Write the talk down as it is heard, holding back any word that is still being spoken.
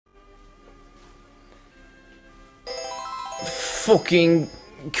Fucking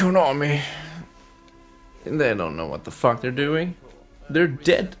Konami. They don't know what the fuck they're doing. They're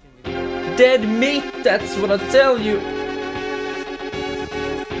dead. Dead meat, that's what I tell you.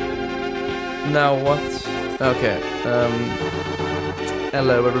 Now what? Okay,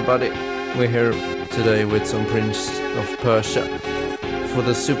 hello everybody. We're here today with some Prince of Persia for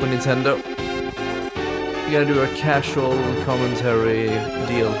the Super Nintendo. We gotta do a casual commentary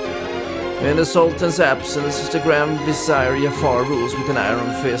deal. In the Sultan's absence, the Grand Vizier Jafar rules with an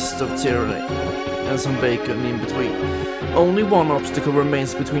iron fist of tyranny, and some bacon in between. Only one obstacle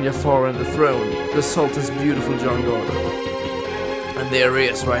remains between Jafar and the throne, the Sultan's beautiful young daughter. And there he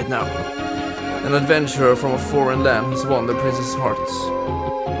is right now. An adventurer from a foreign land has won the prince's hearts.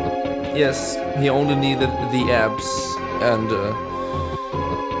 Yes, he only needed the abs, and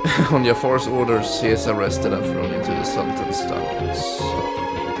on Jafar's orders, he is arrested and thrown into the Sultan's dungeons.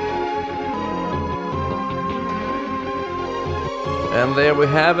 And there we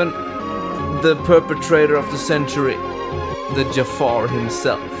have him, the perpetrator of the century, the Jafar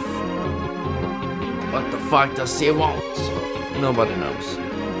himself. What the fuck does he want? Nobody knows.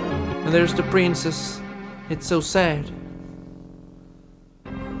 And there's the princess. It's so sad.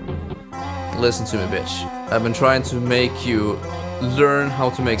 Listen to me, bitch. I've been trying to make you learn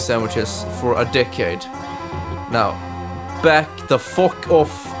how to make sandwiches for a decade. Now, back the fuck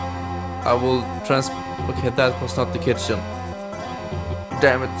off. I will Okay, that was not the kitchen.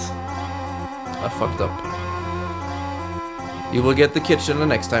 Damn it. I fucked up. You will get the kitchen the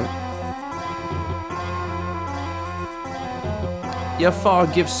next time. Jafar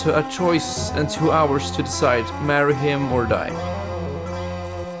gives her a choice and 2 hours to decide, marry him or die.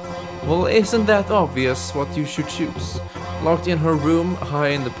 Well, isn't that obvious what you should choose? Locked in her room, high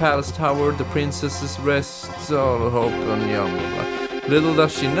in the palace tower, the princess rests all hope and young. Little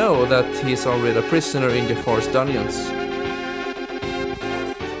does she know that he's already a prisoner in Jafar's dungeons.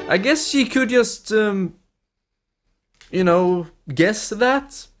 I guess she could just, you know, guess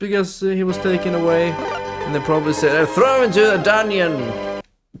that, because he was taken away, and they probably said, throw into the dungeon,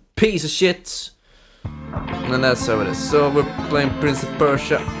 piece of shit. And that's how it is. So we're playing Prince of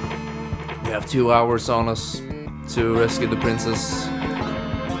Persia. We have 2 hours on us to rescue the princess.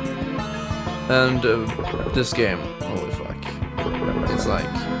 And this game, holy fuck. It's like,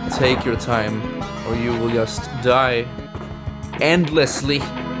 take your time, or you will just die endlessly.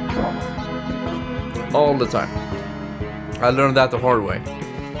 All the time. I learned that the hard way.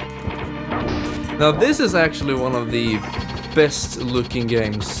 Now this is actually one of the best looking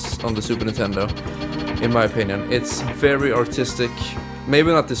games on the Super Nintendo, in my opinion. It's very artistic. Maybe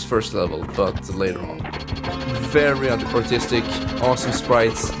not this first level, but later on. Very artistic, awesome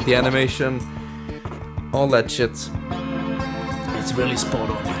sprites, the animation, all that shit. It's really spot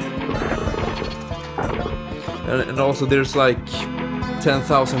on. And also there's like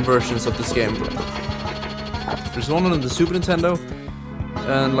 10,000 versions of this game. There's one on the Super Nintendo,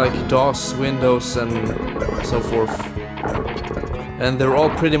 and like DOS, Windows, and so forth. And they're all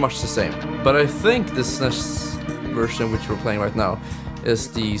pretty much the same. But I think the SNES version, which we're playing right now, is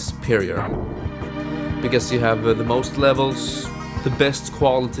the superior. Because you have the most levels, the best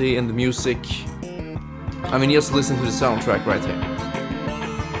quality in the music. I mean, just listen to the soundtrack right here.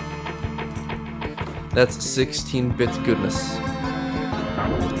 That's 16-bit goodness.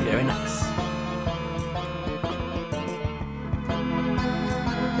 Very nice.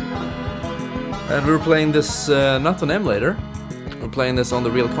 And we're playing this not on emulator. We're playing this on the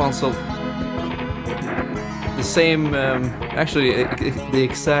real console. The same, actually the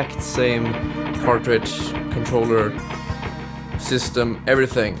exact same cartridge, controller, system,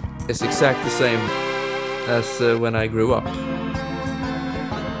 everything is exactly the same as when I grew up.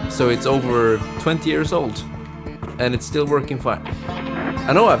 So it's over 20 years old, and it's still working fine.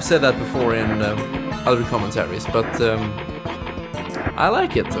 I know I've said that before in other commentaries, but I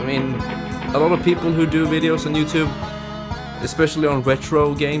like it. I mean, a lot of people who do videos on YouTube, especially on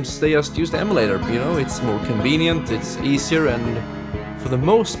retro games, they just use the emulator, you know, it's more convenient, it's easier, and for the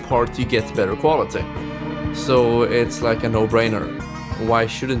most part you get better quality. So it's like a no-brainer. Why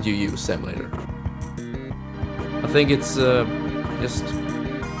shouldn't you use emulator? I think it's just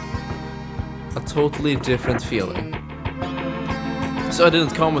a totally different feeling. So I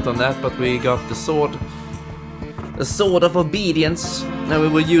didn't comment on that, but we got the sword. A sword of obedience, and we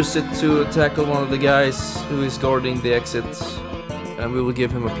will use it to tackle one of the guys who is guarding the exit, and we will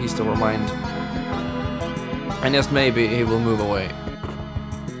give him a piece of our mind, and just maybe he will move away.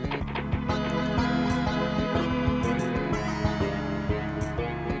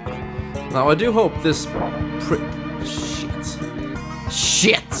 Now I do hope this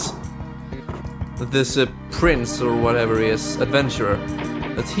shit that this prince or whatever he is, adventurer,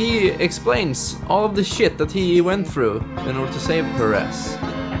 that he explains all of the shit that he went through in order to save her ass.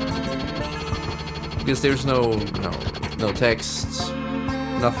 Because there's no text,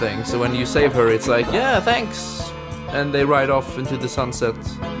 nothing. So when you save her, it's like, yeah, thanks, and they ride off into the sunset.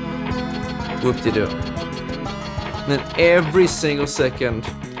 Whoop-de-doo. And then every single second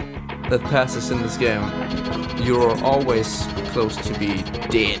that passes in this game, you're always close to be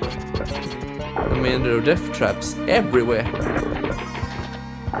dead. I mean, there are death traps everywhere.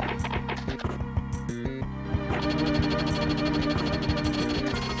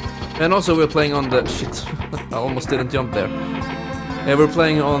 And also we're playing on the... shit, I almost didn't jump there. Yeah, we're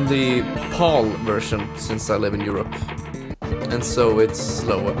playing on the PAL version, since I live in Europe. And so it's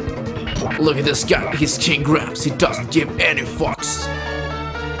slower. Look at this guy, he's King Gramps, he doesn't give any fucks.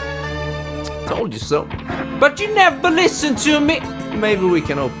 Told you so. But you never listen to me! Maybe we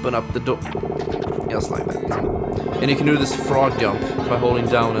can open up the door. Just like that. And you can do this frog jump by holding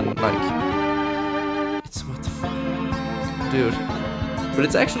down and like... It's what the fuck? Dude. But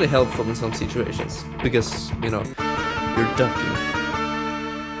it's actually helpful in some situations. Because, you know, you're ducking.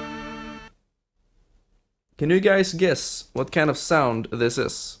 Can you guys guess what kind of sound this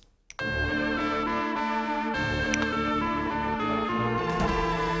is?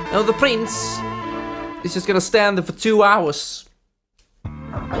 Now the prince is just gonna stand there for 2 hours.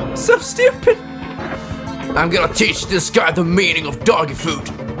 So stupid! I'm gonna teach this guy the meaning of doggy food.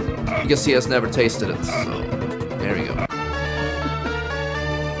 Because he has never tasted it, so there you go.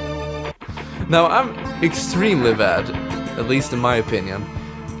 Now I'm extremely bad, at least in my opinion,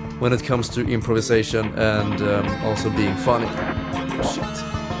 when it comes to improvisation and also being funny. Shit.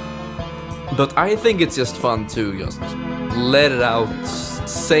 But I think it's just fun to just let it out,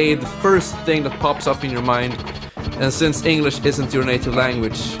 say the first thing that pops up in your mind, and since English isn't your native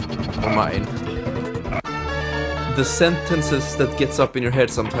language, or mine, the sentences that gets up in your head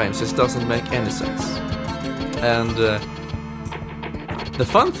sometimes just doesn't make any sense. And the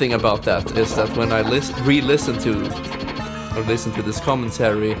fun thing about that is that when I re-listen to this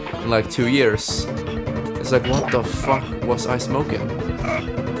commentary in like 2 years, it's like, what the fuck was I smoking?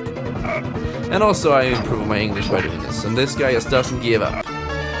 And also I improve my English by doing this, and this guy just doesn't give up.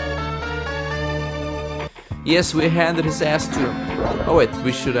 Yes, we handed his ass to him. Oh wait,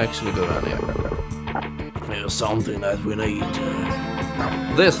 we should actually go down here. There's something that we need.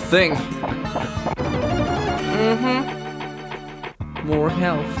 This thing. More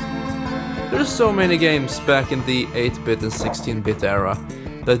health. There's so many games back in the 8-bit and 16-bit era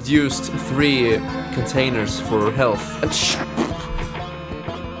that used 3 containers for health.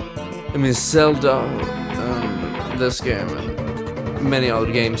 I mean, Zelda and this game and many other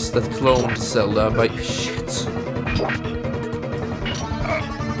games that cloned Zelda by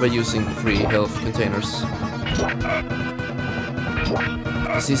by using 3 health containers.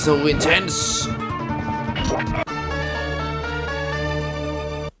 This is so intense.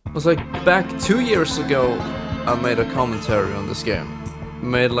 It was like back 2 years ago I made a commentary on this game.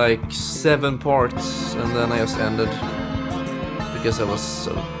 Made like 7 parts and then I just ended because I was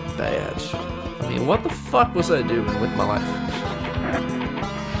so bad. I mean, what the fuck was I doing with my life?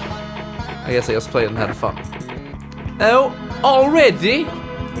 I guess I just played and had fun. Oh, already?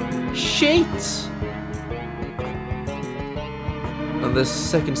 Shit! And this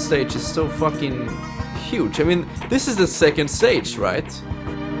second stage is so fucking huge. I mean, this is the second stage, right?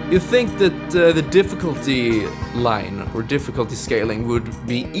 You think that the difficulty line or difficulty scaling would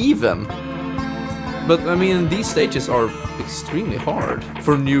be even. But I mean, these stages are extremely hard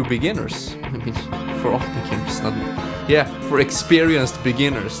for new beginners. I mean, for all beginners, not... Yeah, for experienced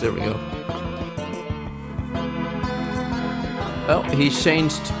beginners, there we go. Oh, he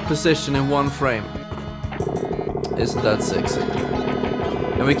changed position in 1 frame. Isn't that sexy?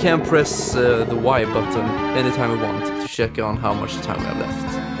 And we can press the Y button anytime we want to check on how much time we have left.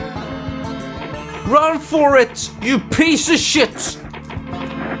 Run for it, you piece of shit!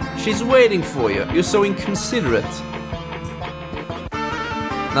 She's waiting for you. You're so inconsiderate.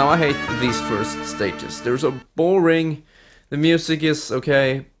 Now I hate these first stages. They're so boring. The music is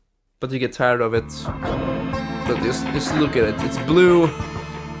okay, but you get tired of it. But just look at it. It's blue,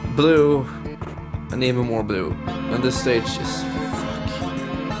 blue, and even more blue. And this stage is fuck.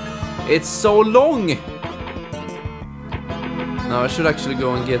 It's so long. Now I should actually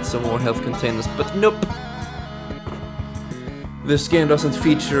go and get some more health containers, but nope. This game doesn't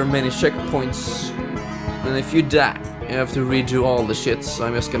feature many checkpoints, and if you die, you have to redo all the shit, so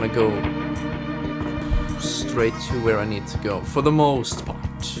I'm just gonna go straight to where I need to go, for the most part.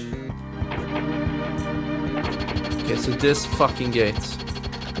 Okay, so this fucking gate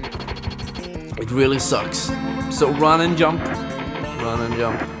It really sucks. So run and jump. Run and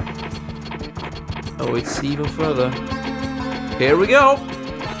jump. Oh, it's even further. Here we go.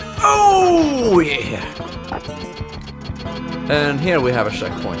 Oh, yeah. And here we have a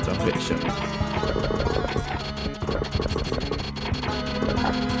checkpoint, I'm pretty sure.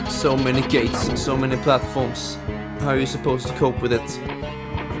 So many gates, so many platforms. How are you supposed to cope with it?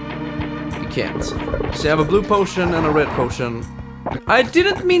 You can't. So you have a blue potion and a red potion. I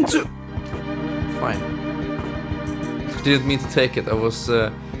didn't mean to... Fine. I didn't mean to take it. I was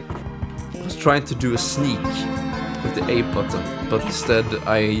trying to do a sneak with the A button, but instead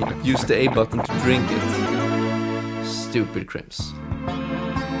I used the A button to drink it. Stupid crimps.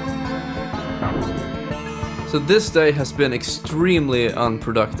 So this day has been extremely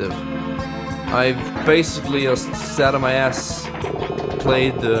unproductive. I've basically just sat on my ass,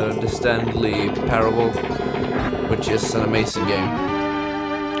 played the Stanley Parable, which is an amazing game.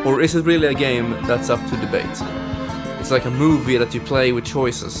 Or is it really a game? That's up to debate. It's like a movie that you play with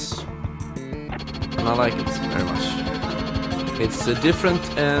choices. And I like it very much. It's different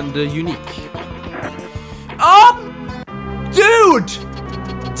and unique. Dude!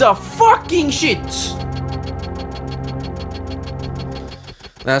 The fucking shit!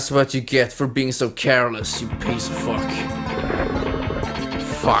 That's what you get for being so careless, you piece of fuck.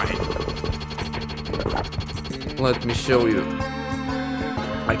 Fine. Let me show you.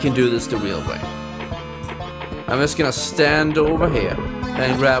 I can do this the real way. I'm just gonna stand over here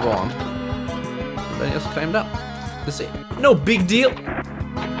and grab on. And then just climb down. That's it. No big deal!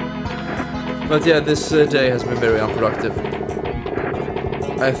 But yeah, this day has been very unproductive.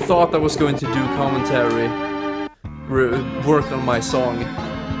 I thought I was going to do commentary, work on my song,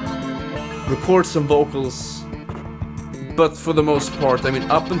 record some vocals, but for the most part, I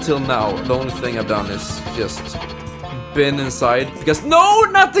mean, up until now, the only thing I've done is just been inside, because no,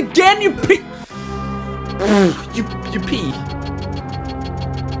 not again, you pee! you pee.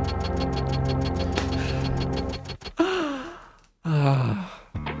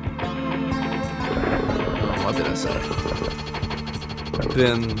 What did I say?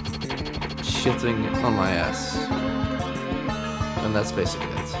 Been shitting on my ass. And that's basically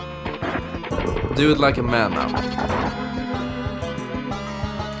it. Do it like a man now.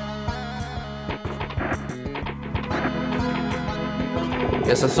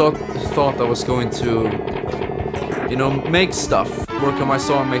 Yes, I thought I was going to, you know, make stuff, work on my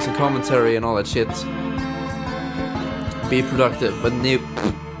song, make some commentary and all that shit. Be productive, but nope.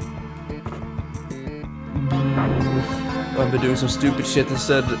 I've been doing some stupid shit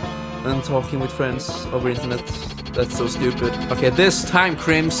instead and talking with friends over internet. That's so stupid. Okay, this time,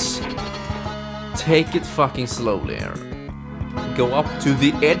 Crims, take it fucking slowly here. Go up to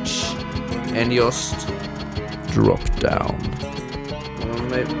the edge and just drop down.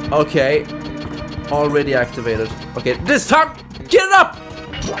 Okay, already activated. Okay, this time, get it up!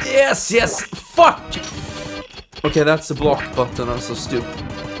 Yes, fuck! Okay, that's the block button, I'm so stupid.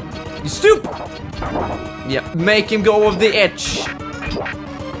 You stoop! Yeah, make him go over the edge.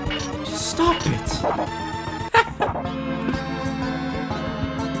 Just stop it.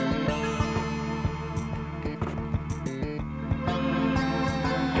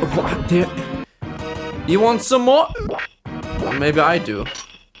 What the? You want some more? Well, maybe I do.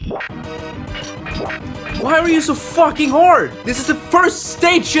 Why are you so fucking hard? This is the first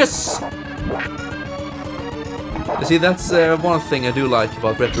stages! You see, that's one thing I do like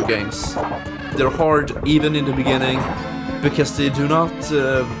about retro games. They're hard even in the beginning because they do not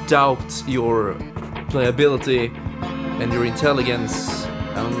doubt your playability and your intelligence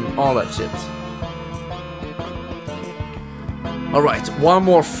and all that shit. Alright, one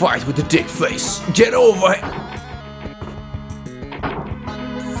more fight with the dick face. Get over it!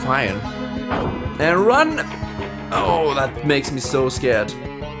 Fine. And run! Oh, that makes me so scared.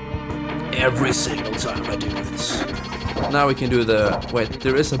 Every single time I do it. Now we can do the... Wait,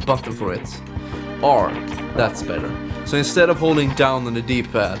 there is a button for it. R. That's better. So instead of holding down on the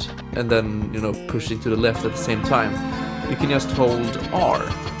D-pad and then, you know, pushing to the left at the same time, you can just hold R.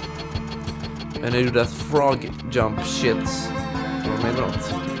 And I do that frog jump shit. Or maybe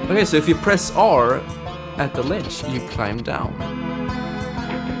not. Okay, so if you press R at the ledge, you climb down.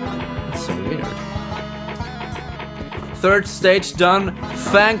 That's so weird. Third stage done.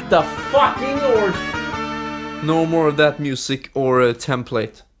 Thank the fucking Lord. No more of that music or a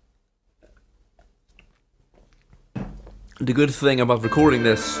template. The good thing about recording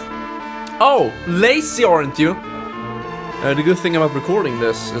this... Oh, lazy aren't you? The good thing about recording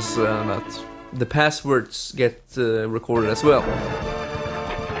this is that the passwords get recorded as well.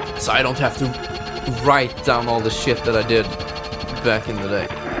 So I don't have to write down all the shit that I did back in the day.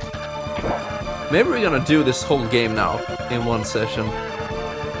 Maybe we're gonna do this whole game now in one session.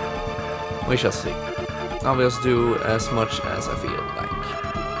 We shall see. I'll just do as much as I feel like.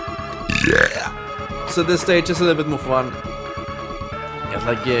 Yeah. So this stage is a little bit more fun. It's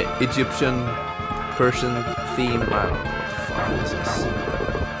like a Egyptian, Persian theme. I don't know what the fuck this is.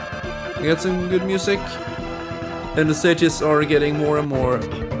 We got some good music, and the stages are getting more and more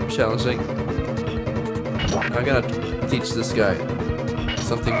challenging. I'm gonna teach this guy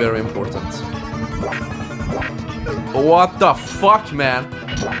something very important. What the fuck, man?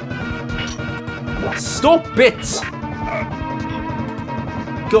 Stop it!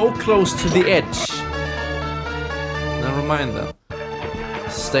 Go close to the edge. Never mind then.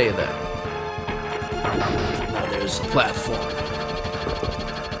 Stay there. Now there's a platform.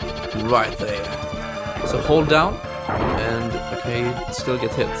 Right there. So hold down and okay, still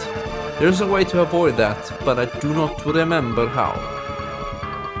get hit. There's a way to avoid that, but I do not remember how.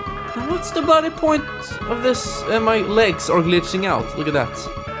 Now what's the bloody point of this? My legs are glitching out. Look at that.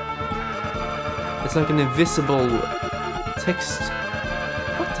 It's like an invisible text.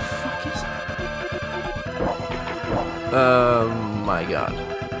 What the fuck is it? Oh my god.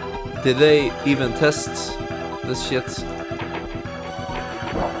 Did they even test this shit?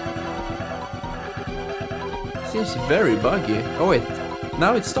 Seems very buggy. Oh wait,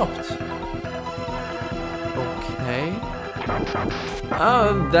 now it stopped. Okay.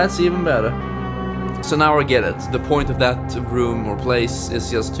 That's even better. So now I get it. The point of that room or place is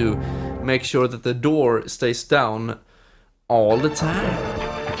just to make sure that the door stays down all the time.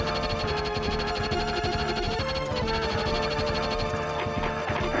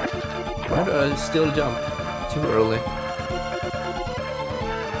 Why do I still jump too early?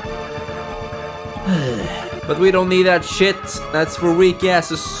 But we don't need that shit. That's for weak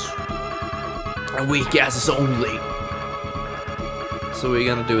asses. And weak asses only. So we're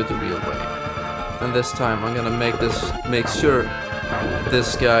gonna do it the real way. And this time I'm gonna make sure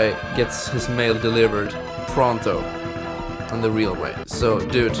this guy gets his mail delivered pronto. And the real way. So,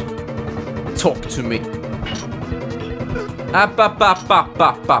 dude, talk to me. Up.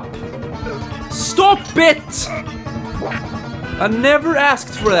 Stop it! I never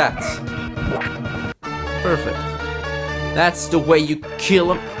asked for that. Perfect. That's the way you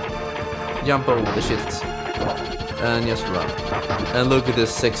kill him. Jump over the shit. And just run. And look at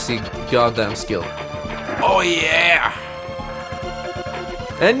this sexy goddamn skill. Oh yeah!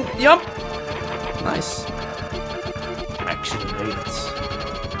 And jump! Nice. Actually made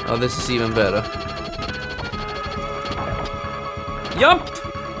it. Oh, this is even better. Jump!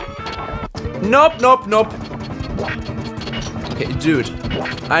 Nope. Okay, dude.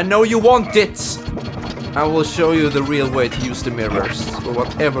 I know you want it. I will show you the real way to use the mirrors, or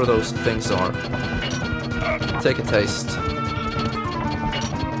whatever those things are. Take a taste.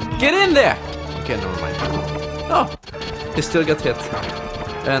 Get in there! Okay, never mind. Oh, he still got hit.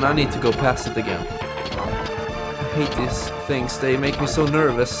 And I need to go past it again. I hate these things, they make me so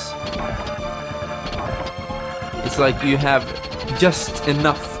nervous. It's like you have just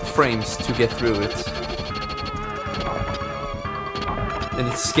enough frames to get through it. And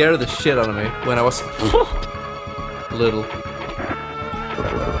it scared the shit out of me when I was little.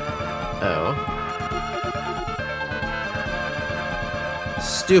 Oh.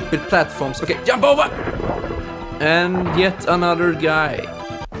 Stupid platforms. Okay, jump over! And yet another guy.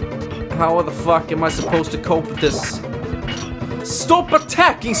 How the fuck am I supposed to cope with this? Stop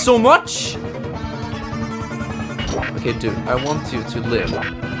attacking so much! Okay, dude, I want you to live.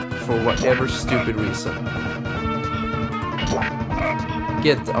 For whatever stupid reason.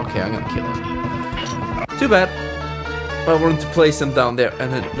 Okay, I'm gonna kill him. Too bad. I wanted to place him down there,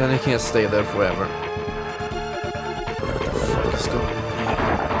 and then he can't stay there forever. What the fuck is going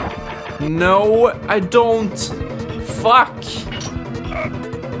on here? No, I don't. Fuck.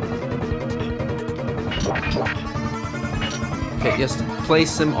 Okay, just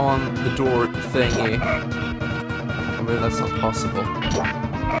place him on the door thingy. Maybe that's not possible.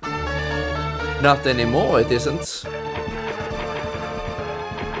 Not anymore, it isn't.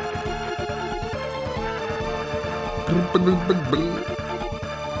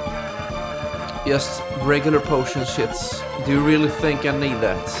 Just regular potion shits. Do you really think I need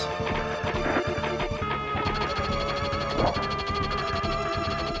that?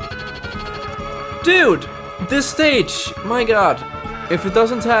 Dude! This stage! My god! If it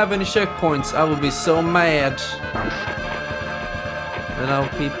doesn't have any checkpoints, I will be so mad. And now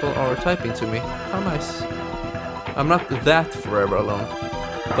people are typing to me. How nice. I'm not that forever alone.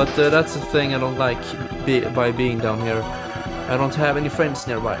 But that's the thing I don't like by being down here. I don't have any friends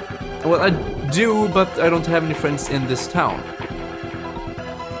nearby. Well, I do, but I don't have any friends in this town.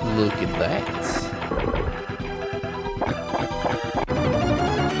 Look at that.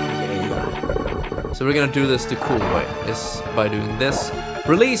 Yeah. So we're gonna do this the cool way, is by doing this.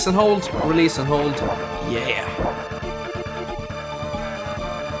 Release and hold, release and hold. Yeah.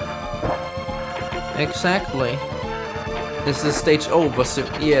 Exactly. Is the stage over? So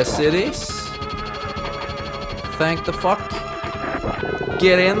yes, it is. Thank the fuck.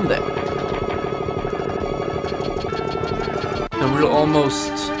 Get in there. And we're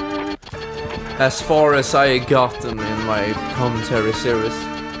almost as far as I gotten in my commentary series.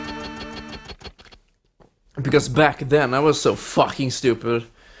 Because back then I was so fucking stupid.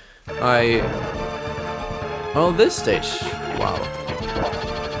 Oh, this stage. Wow.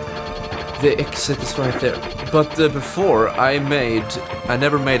 The exit is right there. But before I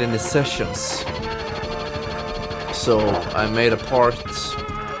never made any sessions. So I made a part.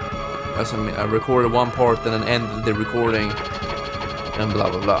 I recorded one part and then ended the recording. And blah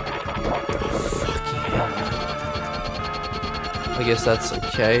blah blah. Fucking hell. I guess that's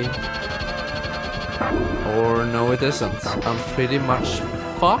okay. Or no, it isn't. I'm pretty much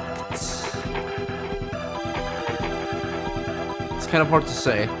fucked. It's kind of hard to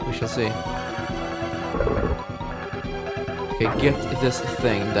say. We shall see. Okay, get this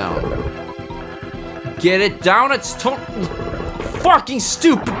thing down. Get it down! It's fucking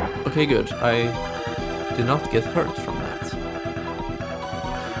stupid! Okay, good. I did not get hurt from that.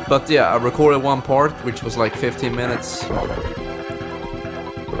 But yeah, I recorded one part, which was like 15 minutes.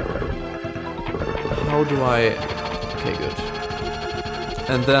 How do I... Okay, good.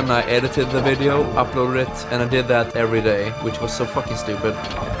 And then I edited the video, uploaded it, and I did that every day, which was so fucking stupid.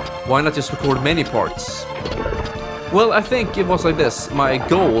 Why not just record many parts? Well, I think it was like this. My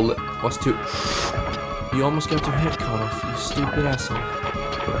goal was to... You almost got your head cut off, you stupid asshole.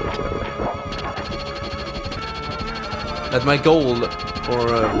 That my goal,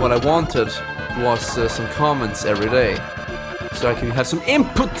 or what I wanted, was some comments every day. So I could have some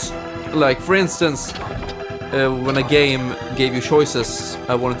input! Like, for instance, when a game gave you choices,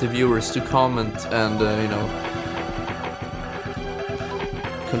 I wanted the viewers to comment and, you know,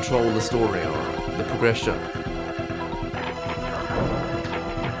 control the story or the progression.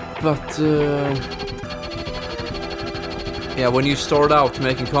 But, yeah, when you start out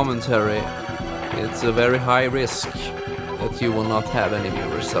making commentary, it's a very high risk that you will not have any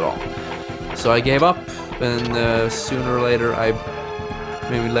viewers at all. So I gave up, and sooner or later,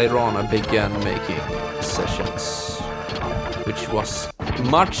 maybe later on, I began making sessions, which was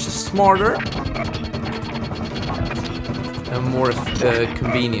much smarter and more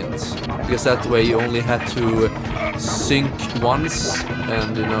convenient, because that way you only had to sync once,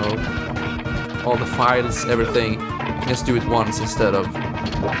 and you know, all the files, everything, just do it once instead of...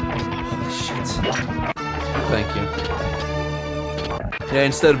 Holy shit. Thank you. Yeah,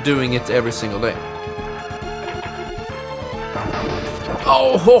 instead of doing it every single day.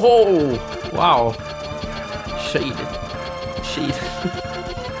 Oh ho ho! Wow. Shaded. Shade.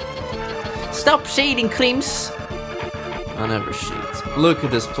 Stop shading, creams! I never shade. Look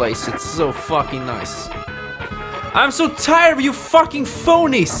at this place, it's so fucking nice. I'm so tired of you fucking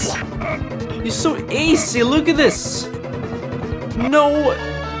phonies! You're so easy, look at this! No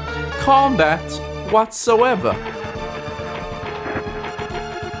combat whatsoever.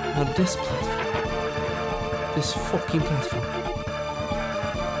 Now this platform. This fucking platform.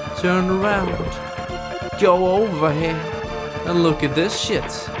 Turn around. Go over here. And look at this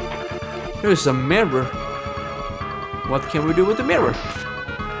shit. Here's a mirror. What can we do with the mirror?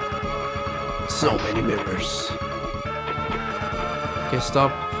 So many mirrors. Okay,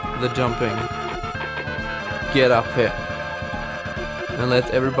 stop the jumping. Get up here. And let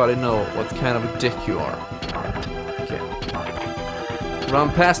everybody know what kind of a dick you are. Okay. Run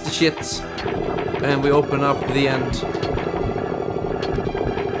past the shit. And we open up the end.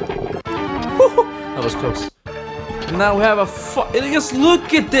 That was close. Now we have a just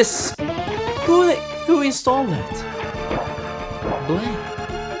look at this! Who installed that? Blah.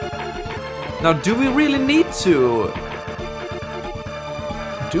 Now, do we really need to?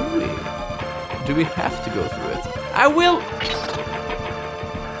 Do we? Do we have to go through it? I will!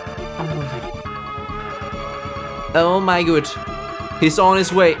 Oh my god. He's on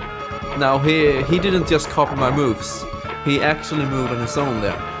his way. Now, he didn't just copy my moves. He actually moved on his own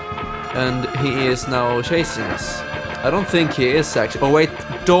there. And he is now chasing us. I don't think he is actually. Oh wait,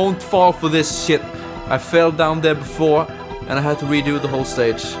 don't fall for this shit. I fell down there before and I had to redo the whole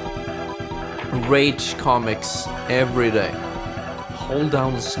stage. Rage comics every day. Hold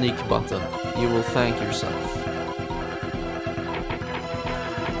down the sneak button. You will thank yourself.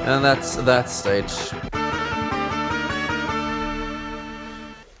 And that's that stage.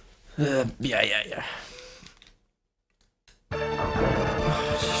 Yeah.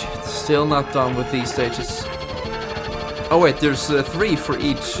 Oh, shit, still not done with these stages. Oh wait, there's 3 for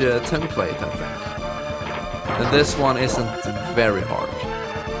each template, I think. And this one isn't very hard.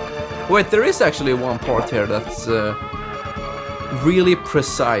 Wait, there is actually one part here that's really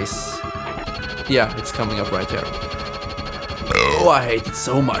precise. Yeah, it's coming up right here. Oh, I hate it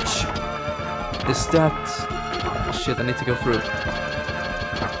so much. Is that... Shit, I need to go through.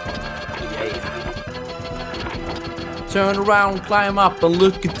 Yeah. Turn around, climb up, and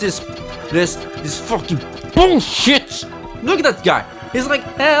look at this fucking bullshit! Look at that guy! He's like,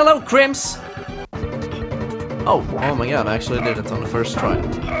 hello, Crims! Oh my god, I actually did it on the first try.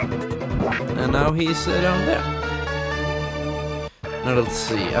 And now he's down there. Now let's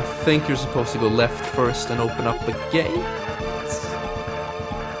see, I think you're supposed to go left first and open up a gate.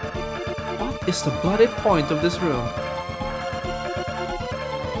 What is the bloody point of this room?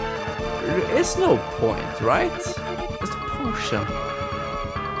 There is no point, right? It's a potion.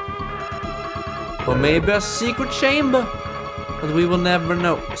 Or maybe a secret chamber. But we will never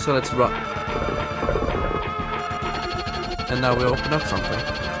know, so let's run. And now we open up something.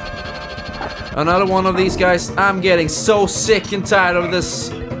 Another one of these guys. I'm getting so sick and tired of this.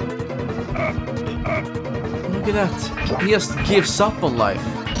 Look at that. He just gives up on life.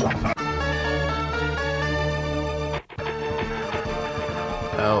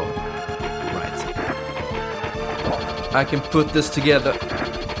 Oh. Right. I can put this together.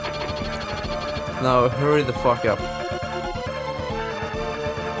 Now hurry the fuck up.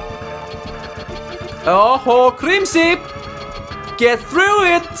 Oh, Crimsy! Get through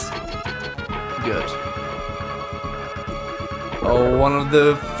it! Good. Oh, one of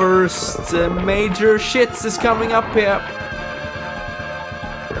the first major shits is coming up here.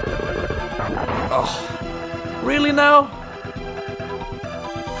 Oh, really now?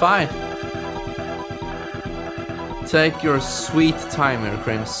 Fine. Take your sweet time here,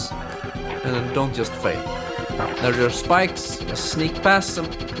 Crims. And don't just fail. There are spikes, just sneak past them,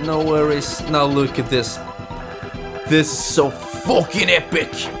 no worries. Now look at this. This is so fucking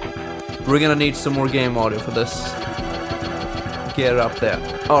epic! We're gonna need some more game audio for this. Get up there.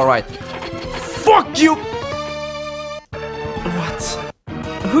 Alright. Fuck you! What?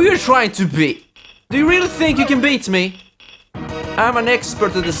 Who are you trying to beat? Do you really think you can beat me? I'm an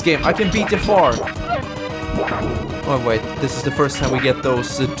expert at this game. I can beat you far. Oh wait, this is the first time we get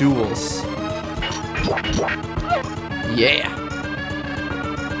those duels. Yeah.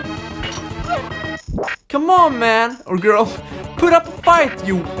 Come on, man or girl, put up a fight,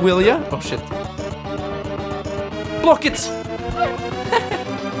 you will ya? Oh shit! Block it. So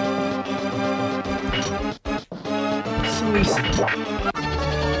easy.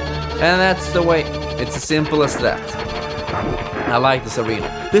 And that's the way. It's as simple as that. I like this arena.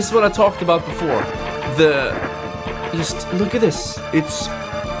 This is what I talked about before. Just look at this. It's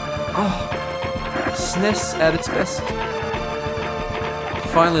SNES at its best.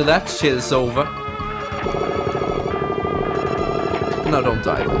 Finally, that shit is over. No, don't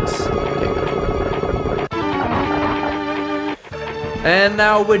die, please. Okay, good. And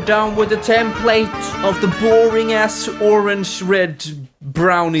now we're done with the template of the boring-ass orange-red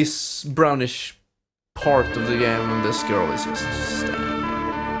brownish part of the game, and this girl is just standing.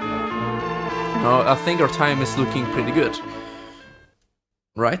 No, I think our time is looking pretty good.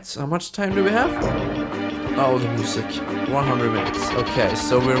 Right, how much time do we have? Oh, the music. 100 minutes. Okay,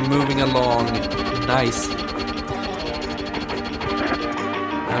 so we're moving along nicely.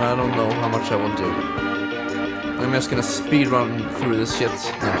 And I don't know how much I will do. I'm just gonna speed run through this shit.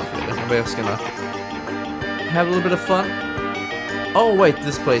 No, not really. I'm just gonna have a little bit of fun. Oh, wait,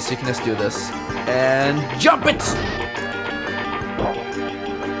 this place, you can just do this. And jump it!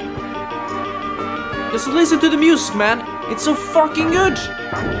 Just listen to the music, man. It's so fucking good.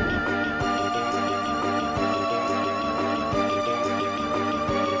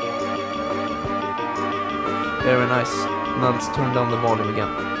 Very nice. Now let's turn down the volume again.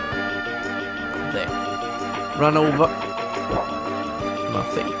 There. Run over.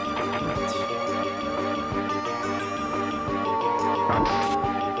 Nothing. Right.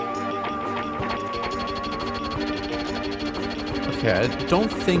 Okay, I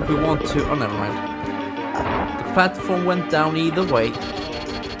don't think we want to... Oh, never mind. The platform went down either way.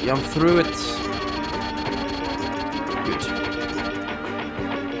 Jump through it. Good.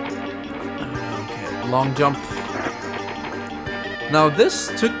 Okay, long jump. Now this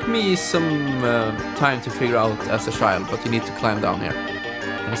took me some time to figure out as a child, but you need to climb down here.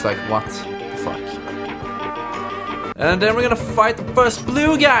 And it's like, what the fuck? And then we're gonna fight the first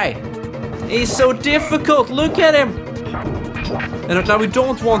blue guy! He's so difficult, look at him! And now we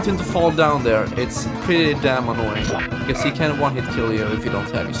don't want him to fall down there. It's pretty damn annoying. Because he can one-hit kill you if you don't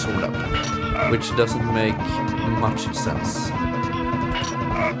have your sword up. Which doesn't make much sense.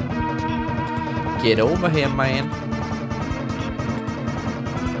 Get over here, man.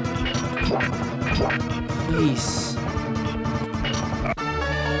 Please.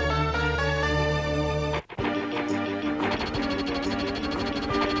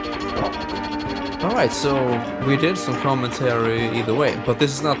 Alright, so we did some commentary either way, but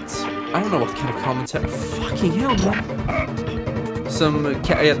this is not... I don't know what kind of commentary... Fucking hell, man!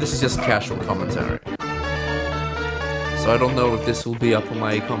 Yeah, this is just casual commentary. So I don't know if this will be up on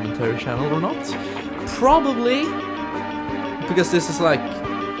my commentary channel or not. Probably! Because this is like...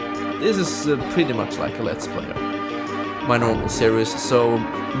 This is pretty much like a Let's Play. My normal series, so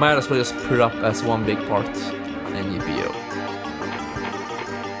might as well just put it up as one big part and yippee-yo.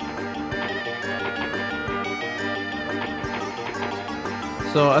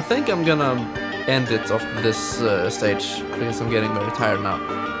 So I think I'm gonna end it off this stage, because I'm getting very tired now.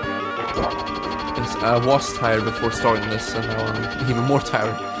 Because I was tired before starting this, and now I'm even more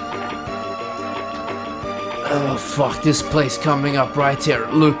tired. Oh fuck, this place coming up right here.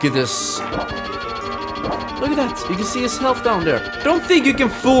 Look at this. Look at that, you can see his health down there. Don't think you can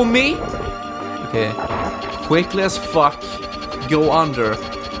fool me! Okay, quickly as fuck, go under.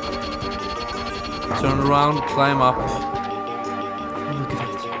 Turn around, climb up.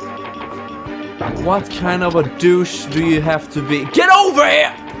 What kind of a douche do you have to be? Get over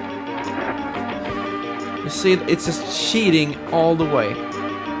here! You see, it's just cheating all the way.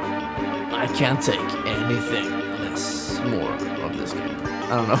 I can't take anything less more of this game.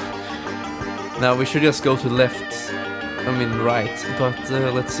 I don't know. Now we should just go to left, I mean right, but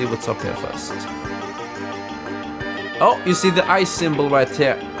let's see what's up here first. Oh, you see the ice symbol right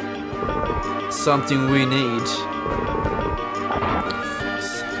here. Something we need.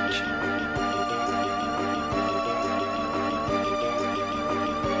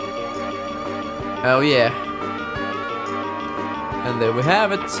 Oh yeah. And there we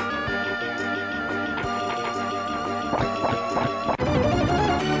have it.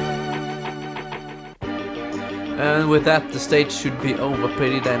 And with that, the stage should be over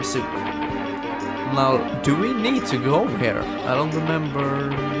pretty damn soon. Now, do we need to go here? I don't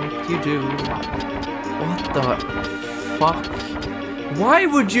remember what you do. What the fuck? Why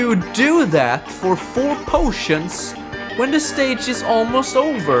would you do that for 4 potions when the stage is almost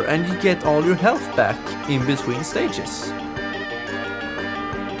over and you get all your health back in between stages?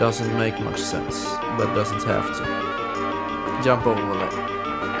 Doesn't make much sense, but doesn't have to. Jump over there.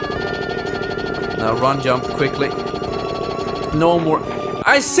 Now run, jump quickly. No more.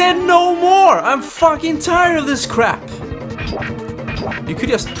 I said no more! I'm fucking tired of this crap! You could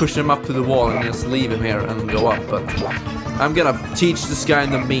just push him up to the wall and just leave him here and go up, but I'm gonna teach this guy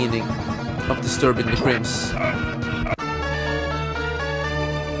the meaning of disturbing the crims.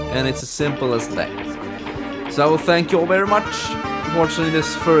 And it's as simple as that. So I will thank you all very much for watching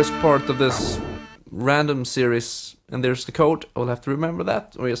this first part of this random series. And there's the code. I will have to remember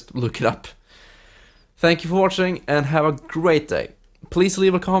that or just look it up. Thank you for watching and have a great day. Please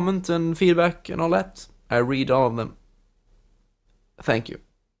leave a comment and feedback and all that. I read all of them. Thank you.